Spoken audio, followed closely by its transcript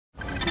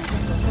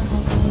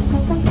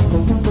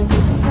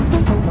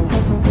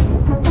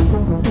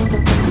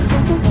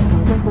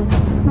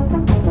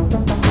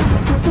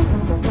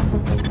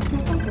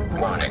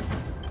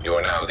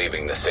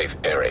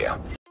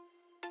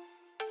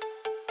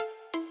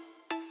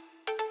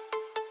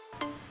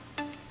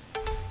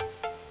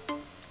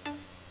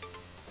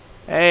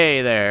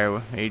Hey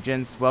there,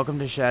 agents. Welcome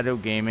to Shadow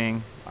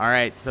Gaming.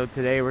 Alright, so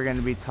today we're going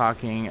to be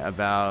talking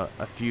about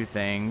a few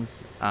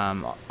things,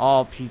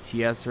 all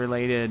PTS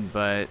related,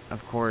 but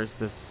of course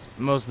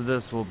most of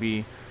this will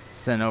be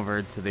sent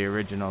over to the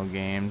original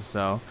game.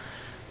 So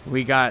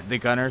we got the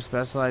gunner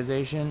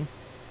specialization.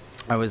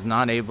 I was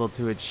not able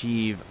to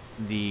achieve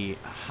the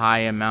high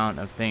amount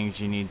of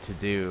things you need to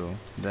do,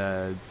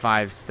 the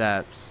 5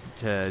 steps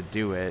to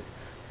do it,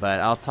 but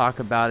I'll talk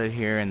about it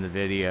here in the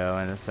video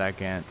in a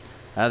second.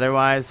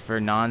 Otherwise, for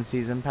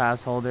non-season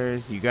pass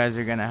holders, you guys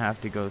are gonna have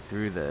to go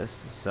through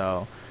this,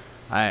 so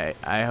I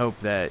hope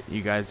that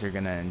you guys are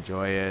gonna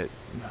enjoy it.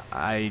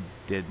 I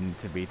didn't,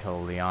 to be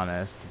totally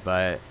honest,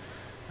 but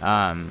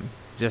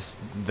just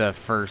the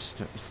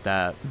first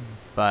step.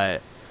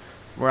 But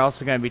we're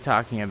also going to be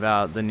talking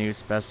about the new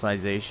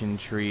specialization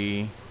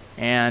tree,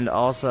 and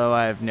also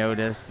I've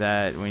noticed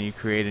that when you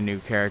create a new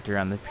character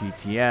on the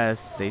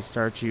PTS, they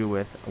start you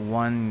with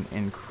one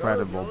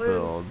incredible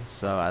build,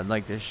 so I'd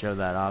like to show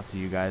that off to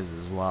you guys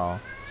as well.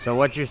 So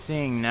what you're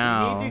seeing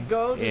now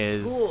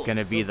is going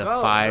to be the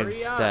 5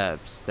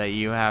 steps that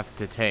you have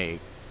to take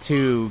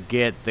to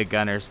get the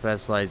gunner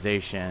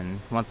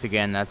specialization. Once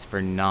again, that's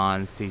for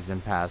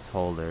non-season pass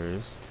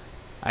holders.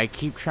 I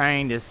keep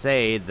trying to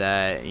say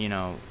that, you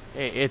know,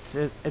 it's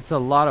a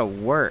lot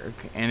of work,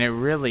 and it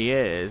really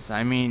is.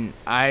 I mean,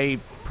 I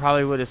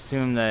probably would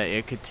assume that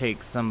it could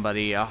take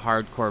somebody, a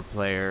hardcore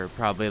player,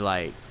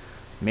 probably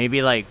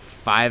maybe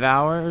 5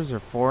 hours or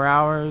 4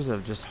 hours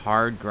of just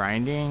hard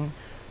grinding.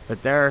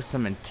 But there are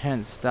some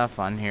intense stuff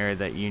on here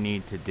that you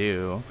need to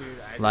do.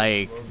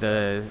 Like,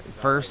 the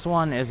first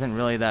one isn't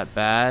really that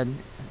bad.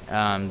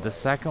 The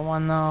second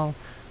one, though,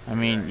 I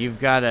mean, you've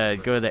got to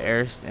go to the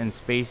Air and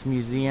Space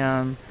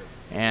Museum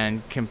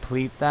and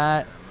complete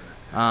that.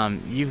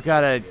 You've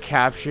got to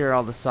capture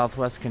all the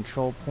Southwest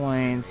control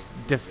points,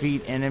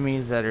 defeat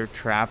enemies that are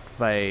trapped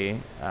by,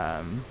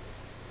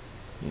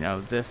 you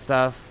know, this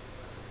stuff.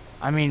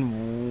 I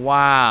mean,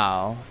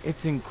 wow,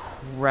 it's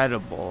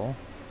incredible.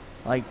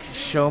 Like,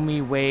 Show Me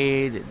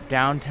Wade,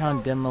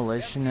 Downtown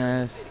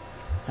Demolitionist.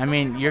 I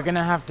mean, you're going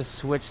to have to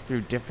switch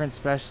through different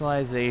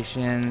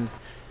specializations.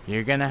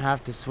 You're going to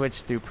have to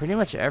switch through pretty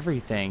much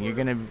everything. You're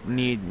going to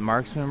need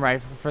marksman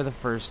rifle for the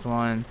first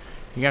one.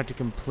 You have to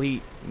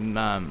complete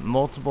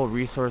multiple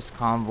resource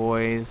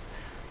convoys.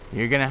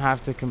 You're going to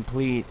have to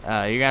complete, you're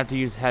going to have to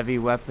use heavy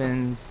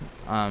weapons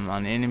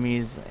on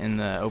enemies in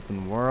the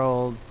open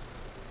world.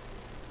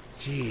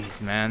 Jeez,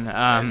 man.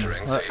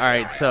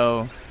 Alright,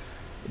 so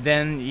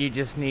then you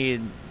just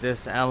need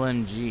this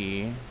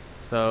LMG.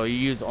 So you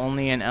use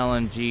only an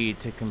LMG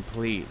to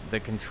complete the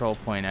control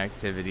point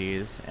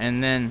activities.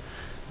 And then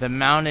the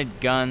mounted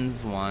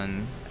guns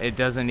one, it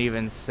doesn't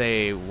even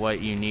say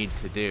what you need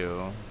to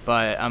do,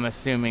 but I'm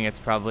assuming it's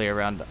probably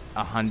around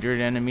 100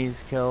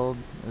 enemies killed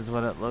is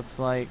what it looks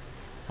like.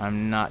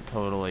 I'm not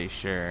totally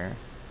sure,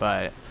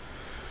 but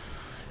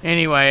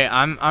anyway,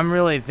 I'm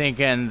really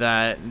thinking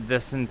that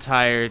this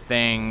entire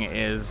thing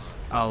is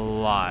a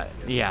lot.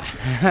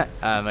 Yeah,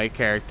 my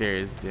character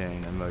is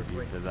doing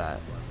emoji for that.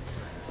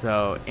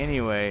 So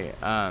anyway,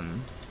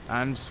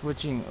 I'm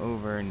switching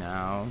over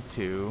now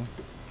to...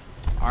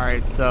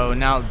 Alright, so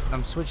now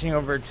I'm switching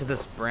over to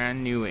this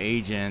brand new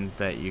agent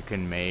that you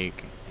can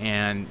make,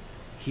 and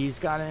he's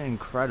got an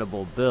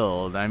incredible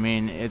build. I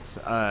mean, it's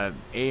a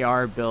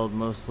AR build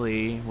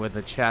mostly with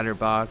a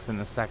chatterbox in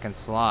the second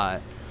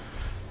slot.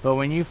 But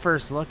when you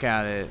first look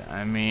at it,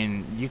 I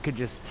mean, you could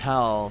just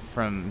tell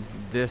from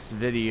this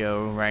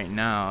video right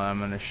now I'm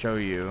going to show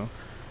you.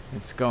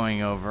 It's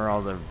going over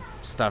all the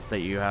stuff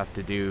that you have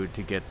to do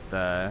to get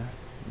the,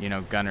 you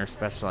know, gunner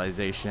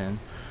specialization.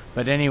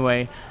 But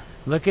anyway,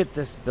 look at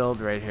this build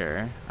right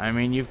here. I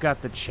mean, you've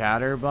got the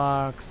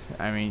chatterbox.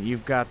 I mean,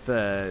 you've got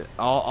the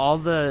all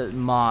the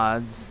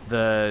mods,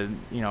 the,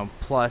 you know,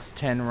 plus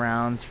 10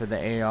 rounds for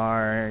the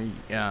AR,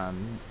 you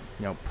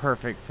know,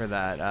 perfect for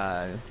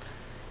that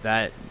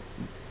that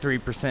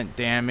 3%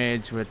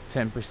 damage with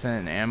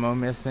 10% ammo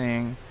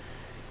missing.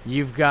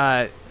 You've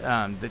got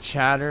the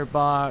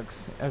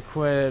chatterbox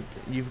equipped.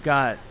 You've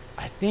got,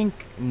 I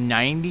think,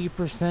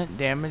 90%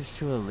 damage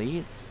to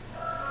elites.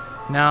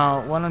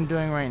 Now, what I'm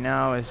doing right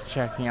now is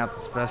checking out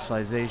the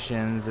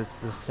specializations. It's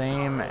the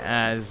same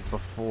as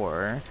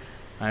before.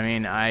 I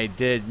mean, I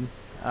did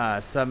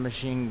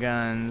submachine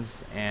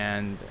guns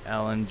and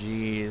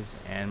LMGs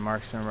and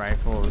marksman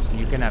rifles.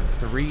 You can have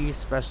 3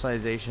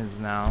 specializations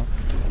now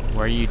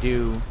where you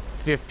do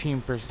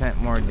 15%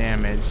 more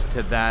damage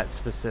to that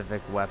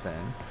specific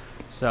weapon.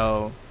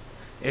 So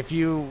if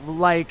you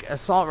like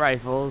assault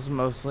rifles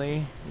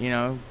mostly, you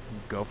know,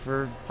 go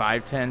for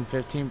 5, 10,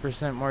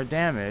 15% more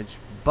damage.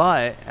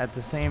 But at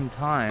the same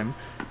time,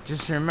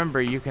 just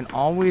remember, you can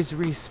always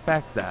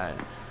respec that.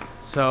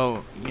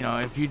 So, you know,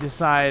 if you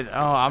decide,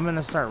 oh, I'm going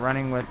to start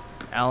running with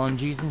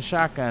LMGs and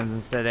shotguns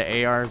instead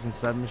of ARs and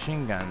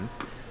submachine guns,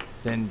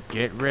 then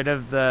get rid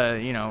of the,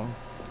 you know,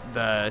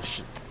 the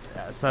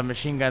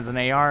submachine guns and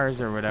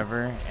ARs or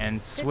whatever,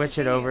 and switch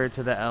it over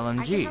to the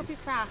LMGs.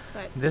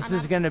 This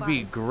is going to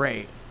be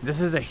great. This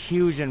is a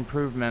huge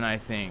improvement, I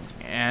think,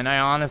 and I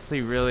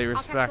honestly really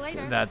respect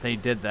that they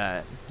did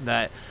that.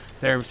 That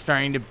they're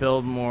starting to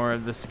build more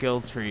of the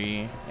skill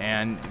tree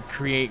and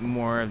create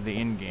more of the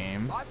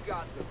in-game.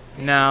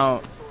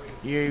 Now,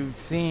 you're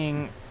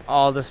seeing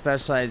all the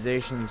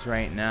specializations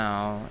right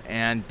now,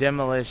 and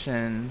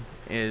demolition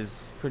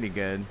is pretty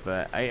good,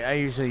 but I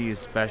usually use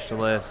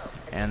specialist,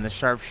 and the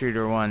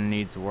sharpshooter one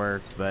needs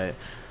work, but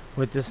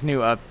with this new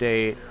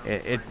update,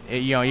 it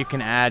you know, you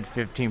can add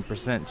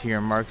 15% to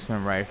your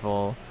marksman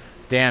rifle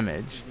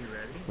damage,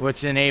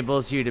 which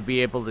enables you to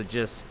be able to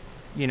just,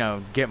 you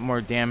know, get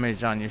more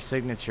damage on your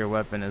signature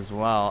weapon as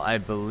well, I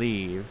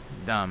believe.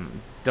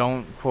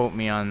 Don't quote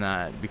me on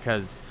that,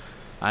 because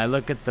I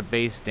look at the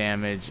base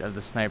damage of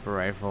the sniper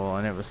rifle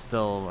and it was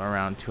still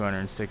around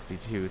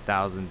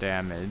 262,000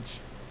 damage.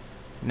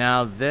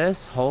 Now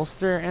this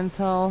holster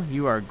intel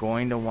you are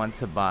going to want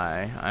to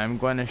buy. I'm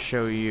going to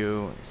show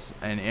you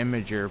an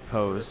Imager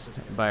post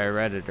by a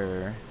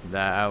Redditor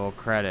that I will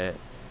credit,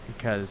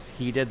 because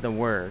he did the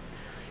work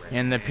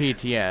in the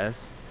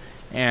PTS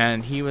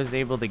and he was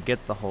able to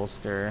get the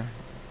holster,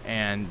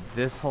 and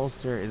this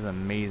holster is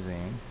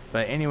amazing.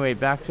 But anyway,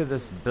 back to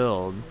this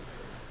build.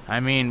 I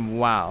mean,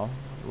 wow,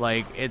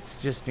 like,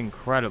 it's just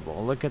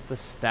incredible. Look at the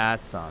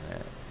stats on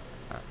it.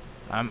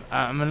 I'm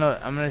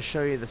gonna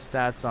show you the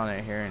stats on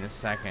it here in a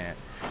second,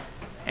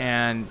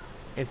 and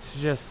it's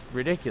just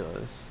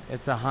ridiculous.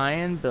 It's a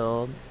high-end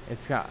build.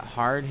 It's got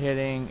hard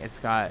hitting. It's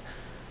got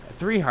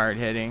 3 hard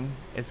hitting.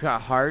 It's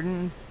got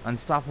hardened,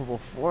 unstoppable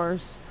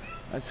force.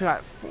 It's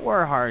got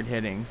 4 hard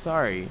hitting.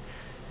 Sorry.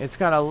 It's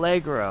got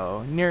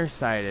Allegro,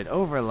 nearsighted,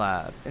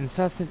 overlap,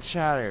 incessant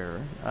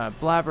shatter,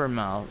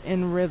 blabbermouth,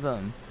 in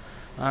rhythm,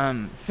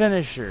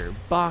 finisher,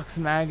 box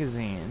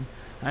magazine.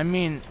 I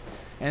mean,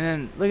 and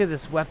then look at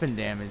this weapon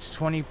damage,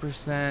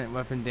 20%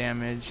 weapon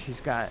damage.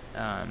 He's got,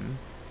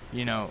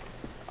 you know,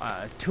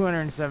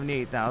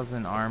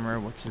 278,000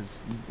 armor, which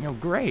is, you know,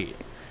 great.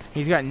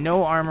 He's got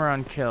no armor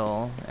on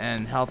kill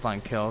and health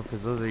on kill,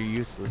 because those are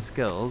useless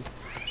skills.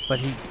 But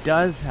he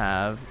does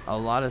have a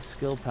lot of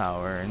skill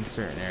power in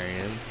certain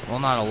areas. Well,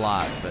 not a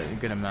lot, but a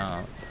good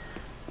amount.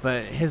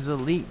 But his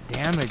elite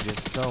damage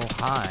is so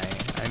high.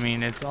 I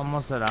mean, it's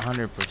almost at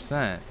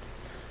 100%.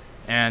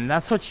 And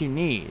that's what you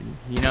need.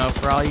 You know,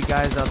 for all you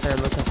guys out there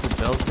looking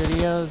for build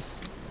videos,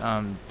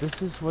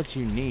 this is what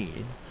you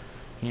need.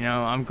 You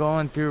know, I'm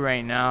going through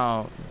right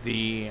now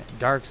the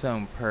Dark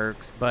Zone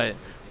perks, but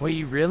what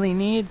you really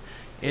need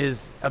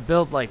is a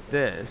build like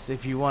this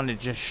if you want to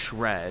just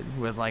shred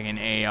with like an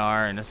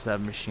AR and a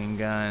submachine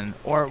gun,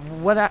 or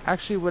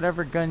actually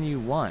whatever gun you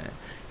want.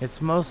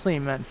 It's mostly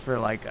meant for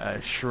like a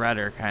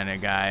shredder kind of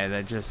guy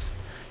that just,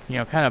 you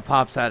know, kind of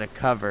pops out of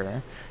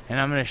cover. And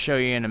I'm going to show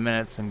you in a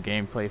minute some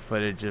gameplay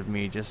footage of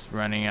me just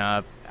running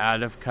up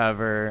out of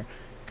cover,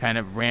 kind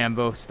of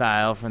Rambo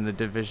style from the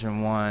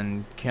Division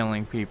 1,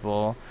 killing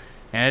people.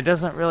 And it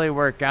doesn't really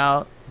work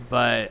out,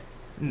 but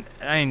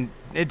I mean,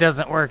 it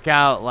doesn't work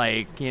out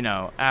like, you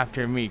know,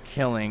 after me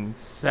killing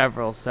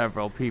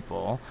several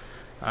people.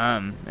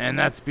 And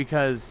that's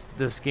because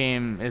this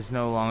game is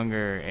no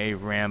longer a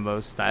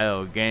Rambo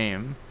style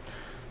game.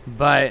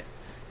 But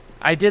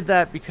I did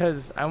that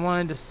because I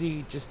wanted to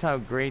see just how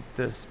great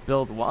this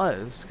build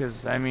was,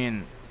 because I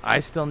mean, I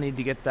still need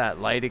to get that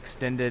light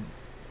extended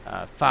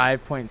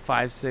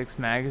 5.56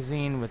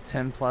 magazine with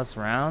 10 plus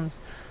rounds.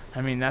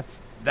 I mean,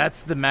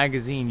 that's the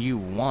magazine you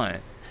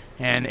want,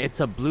 and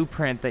it's a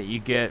blueprint that you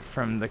get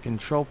from the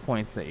control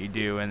points that you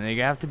do, and they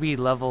have to be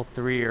level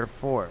 3 or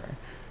 4.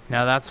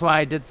 Now that's why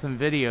I did some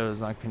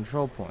videos on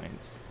control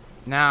points.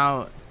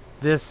 Now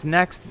this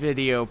next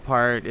video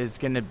part is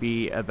going to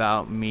be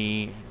about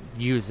me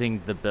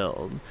using the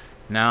build.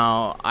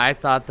 Now I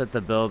thought that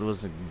the build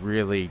was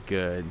really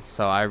good,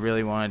 so I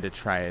really wanted to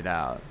try it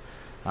out.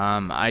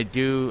 I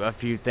do a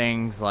few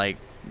things like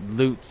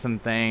loot some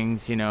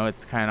things. You know,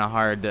 it's kind of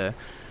hard to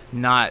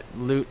not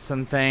loot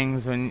some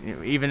things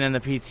when, even in the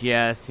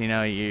PTS, you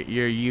know,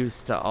 you're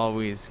used to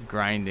always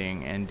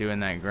grinding and doing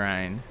that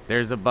grind.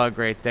 There's a bug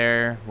right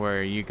there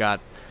where you got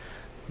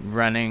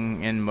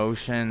running in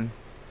motion.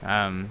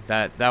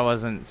 That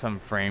wasn't some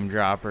frame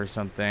drop or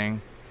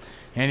something.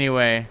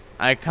 Anyway,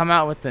 I come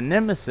out with the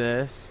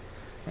Nemesis,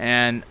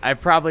 and I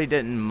probably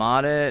didn't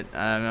mod it.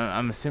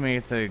 I'm assuming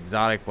it's an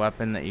exotic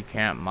weapon that you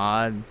can't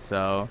mod,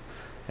 so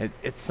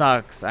it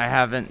sucks. I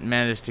haven't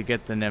managed to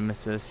get the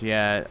Nemesis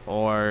yet,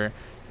 or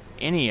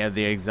any of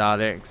the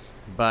exotics,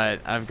 but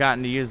I've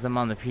gotten to use them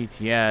on the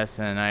PTS,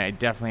 and I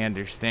definitely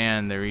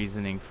understand the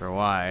reasoning for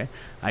why.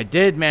 I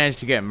did manage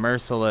to get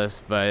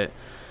Merciless, but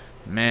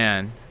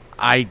man,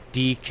 I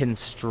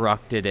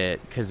deconstructed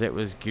it because it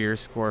was gear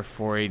score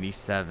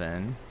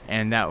 487,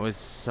 and that was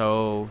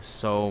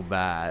so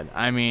bad.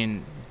 I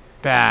mean,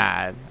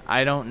 bad.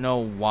 I don't know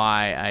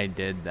why I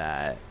did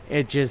that.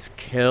 It just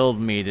killed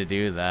me to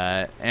do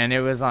that, and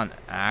it was on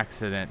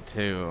accident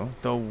too.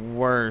 The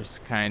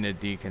worst kind of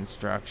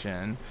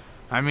deconstruction.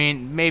 I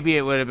mean, maybe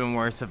it would have been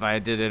worse if I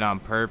did it on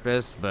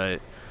purpose, but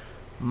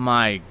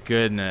my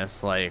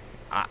goodness, like,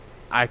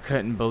 I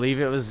couldn't believe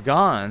it was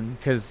gone.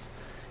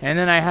 And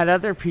then I had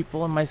other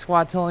people in my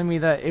squad telling me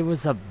that it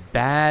was a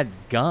bad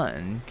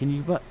gun. Can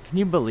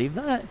you believe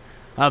that?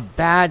 A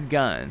bad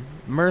gun.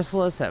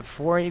 Merciless at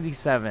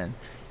 487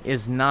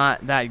 is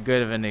not that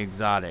good of an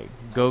exotic.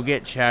 Go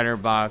get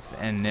Chatterbox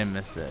and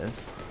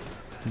Nemesis.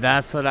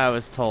 That's what I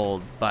was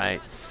told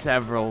by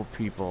several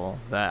people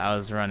that I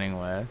was running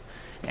with.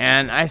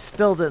 And I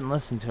still didn't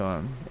listen to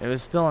him. It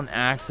was still an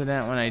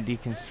accident when I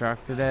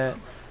deconstructed it.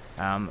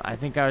 I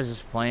think I was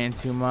just playing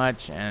too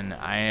much and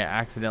I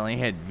accidentally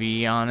hit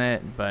V on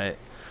it, but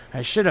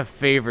I should have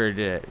favored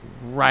it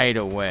right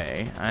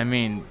away. I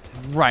mean,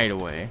 right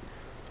away.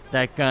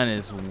 That gun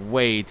is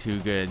way too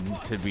good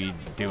to be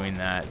doing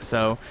that.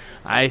 So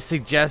I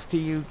suggest to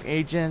you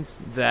agents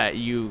that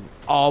you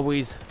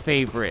always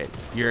favorite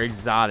your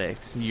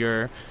exotics,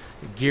 your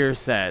gear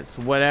sets,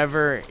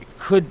 whatever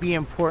could be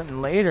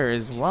important later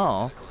as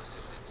well.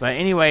 But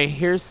anyway,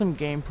 here's some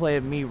gameplay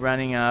of me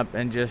running up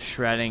and just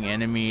shredding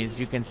enemies.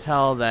 You can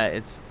tell that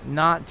it's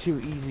not too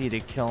easy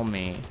to kill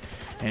me,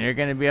 and you're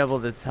going to be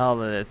able to tell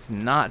that it's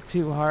not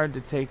too hard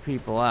to take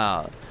people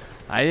out.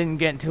 I didn't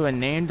get into a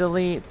named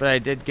elite, but I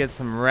did get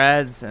some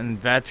reds and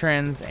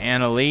veterans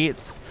and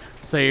elites,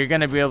 so you're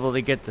going to be able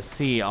to get to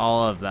see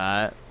all of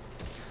that.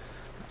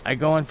 I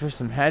go in for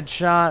some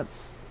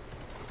headshots.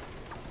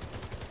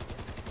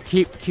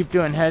 Keep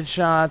doing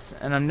headshots,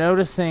 and I'm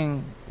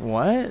noticing,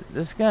 what?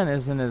 This gun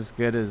isn't as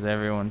good as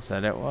everyone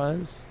said it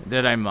was.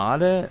 Did I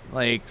mod it?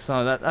 Like,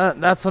 so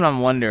that's what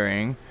I'm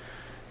wondering.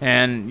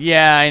 And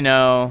yeah, I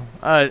know,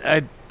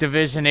 a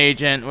division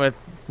agent with,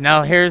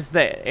 now here's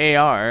the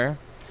AR,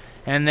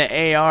 and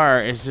the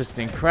AR is just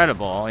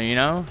incredible, you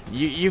know?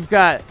 You've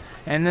got,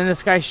 and then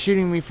this guy's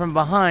shooting me from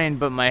behind,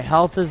 but my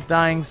health is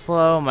dying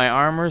slow, my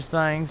armor's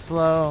dying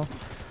slow.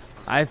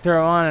 I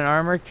throw on an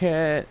armor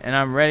kit, and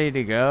I'm ready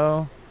to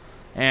go.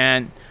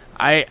 And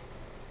I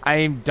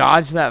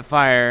dodge that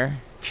fire,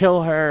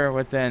 kill her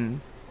within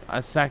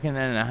a second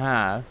and a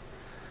half.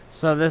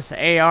 So this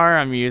AR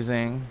I'm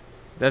using,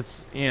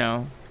 that's, you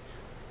know,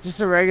 just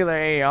a regular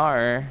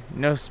AR,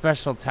 no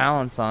special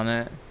talents on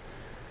it.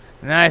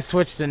 And then I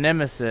switched to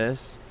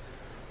Nemesis.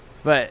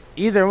 But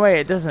either way,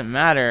 it doesn't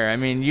matter. I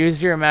mean,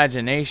 use your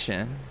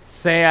imagination.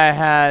 Say I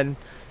had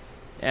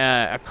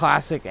a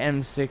classic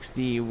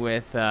M60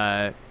 with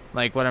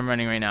like what I'm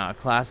running right now, a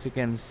classic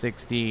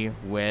M60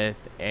 with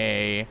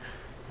a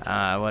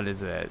what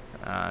is it?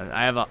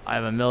 I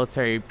have a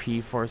military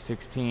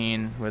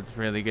P416 with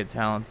really good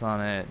talents on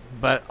it,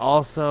 but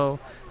also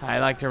I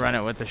like to run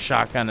it with the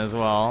shotgun as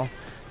well.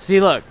 See,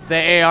 look,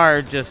 the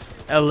AR just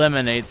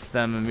eliminates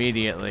them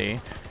immediately,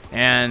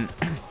 and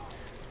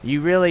you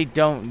really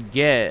don't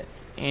get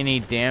any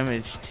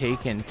damage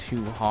taken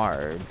too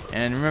hard.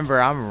 And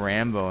remember, I'm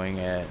Ramboing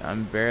it.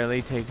 I'm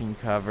barely taking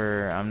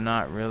cover. I'm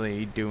not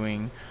really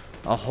doing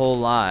a whole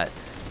lot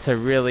to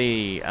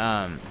really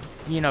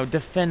you know,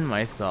 defend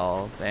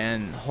myself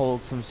and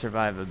hold some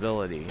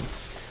survivability.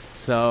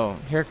 So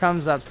here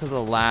comes up to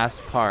the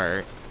last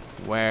part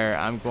where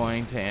I'm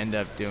going to end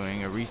up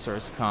doing a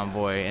resource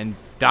convoy and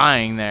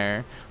dying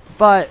there,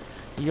 but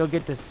you'll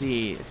get to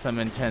see some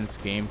intense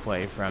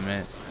gameplay from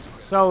it.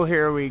 So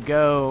here we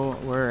go,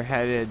 we're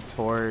headed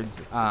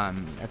towards a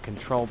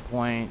control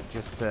point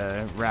just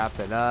to wrap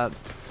it up.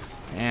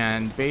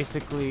 And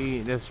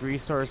basically this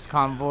resource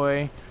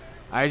convoy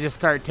I just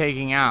start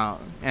taking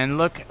out, and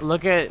look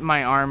at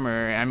my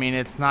armor. I mean,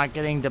 it's not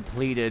getting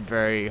depleted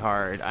very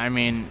hard. I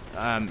mean,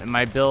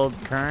 my build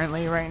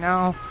currently right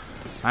now,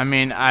 I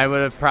mean, I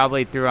would have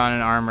probably threw on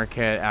an armor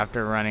kit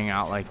after running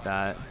out like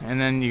that.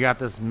 And then you got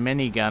this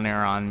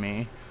minigunner on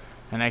me,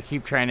 and I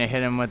keep trying to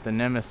hit him with the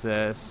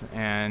Nemesis,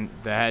 and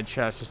the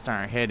headshots just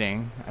aren't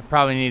hitting. I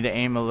probably need to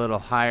aim a little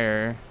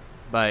higher,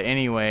 but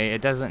anyway,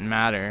 it doesn't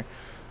matter.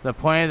 The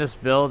point of this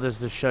build is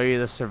to show you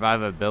the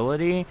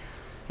survivability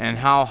and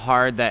how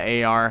hard that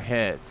AR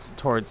hits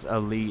towards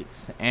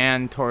elites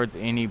and towards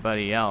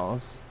anybody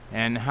else,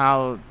 and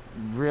how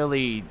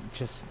really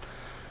just,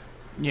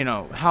 you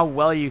know, how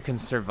well you can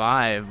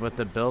survive with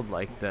a build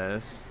like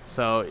this.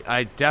 So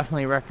I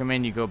definitely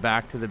recommend you go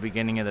back to the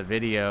beginning of the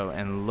video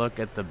and look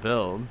at the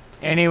build.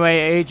 Anyway,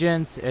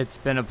 agents, it's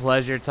been a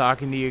pleasure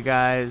talking to you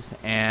guys,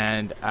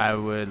 and I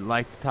would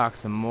like to talk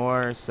some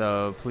more,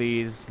 so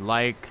please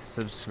like,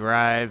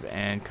 subscribe,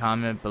 and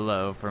comment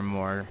below for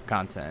more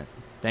content.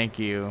 Thank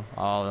you,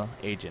 all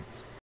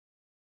agents.